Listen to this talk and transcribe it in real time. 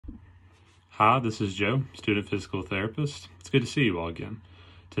Hi, this is Joe, student physical therapist. It's good to see you all again.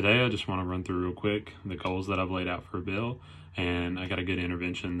 Today I just want to run through real quick the goals that I've laid out for Bill, and I got a good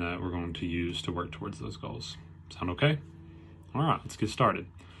intervention that we're going to use to work towards those goals. Sound okay? All right, let's get started.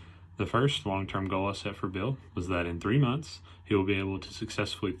 The first long-term goal I set for Bill was that in 3 months, he will be able to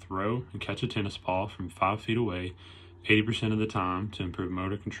successfully throw and catch a tennis ball from 5 feet away 80% of the time to improve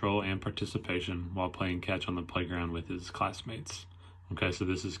motor control and participation while playing catch on the playground with his classmates. Okay, so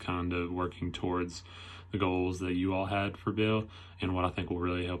this is kind of working towards the goals that you all had for Bill and what I think will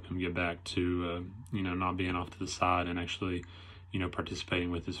really help him get back to, not being off to the side and actually,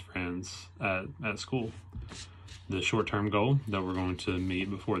 participating with his friends at school. The short-term goal that we're going to meet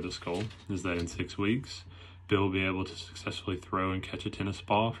before this goal is that in 6 weeks, Bill will be able to successfully throw and catch a tennis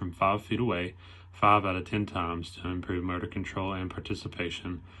ball from 5 feet away 5 out of 10 times to improve motor control and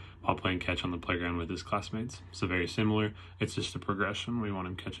participation while playing catch on the playground with his classmates. So very similar. It's just a progression. We want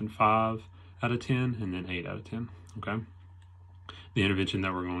him catching 5 out of 10 and then 8 out of 10. Okay. The intervention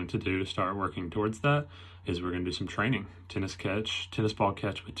that we're going to do to start working towards that is we're going to do some training. Tennis ball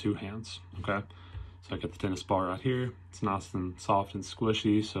catch with 2 hands. Okay. So I got the tennis ball right here. It's nice and soft and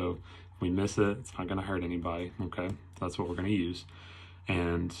squishy, so if we miss it, it's not going to hurt anybody. Okay. So that's what we're going to use.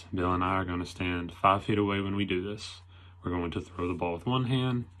 And Bill and I are going to stand 5 feet away when we do this. We're going to throw the ball with 1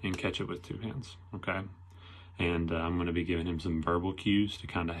 hand and catch it with 2 hands, okay? And I'm going to be giving him some verbal cues to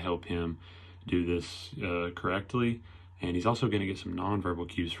kind of help him do this correctly. And he's also going to get some nonverbal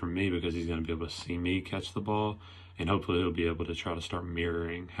cues from me because he's going to be able to see me catch the ball, and hopefully he'll be able to try to start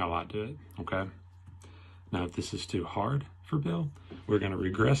mirroring how I do it, okay? Now, if this is too hard for Bill, we're going to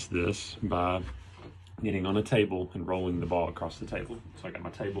regress this by getting on a table and rolling the ball across the table. So I got my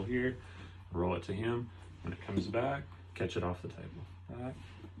table here, roll it to him. When it comes back, catch it off the table. Back,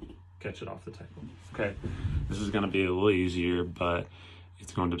 catch it off the table. Okay, this is going to be a little easier, but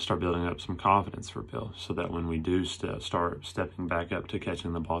it's going to start building up some confidence for Bill so that when we do start stepping back up to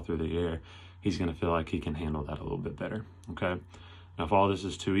catching the ball through the air, he's going to feel like he can handle that a little bit better. Okay, now if all this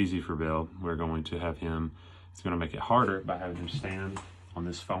is too easy for Bill, we're going to have him, it's going to make it harder by having him stand on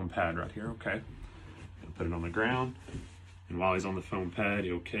this foam pad right here. Okay, put it on the ground, and while he's on the foam pad,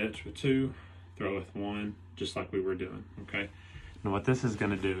 he'll catch with 2, throw with 1, just like we were doing, okay? Now what this is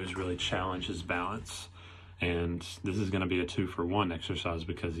gonna do is really challenge his balance, and this is gonna be a 2-for-1 exercise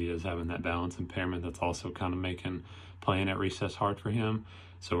because he is having that balance impairment that's also kind of making playing at recess hard for him.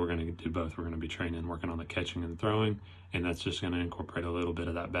 So we're gonna do both. We're gonna be training, working on the catching and throwing, and that's just gonna incorporate a little bit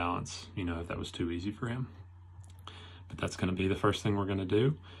of that balance, if that was too easy for him. But that's gonna be the first thing we're gonna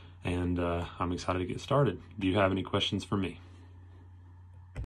do, and I'm excited to get started. Do you have any questions for me?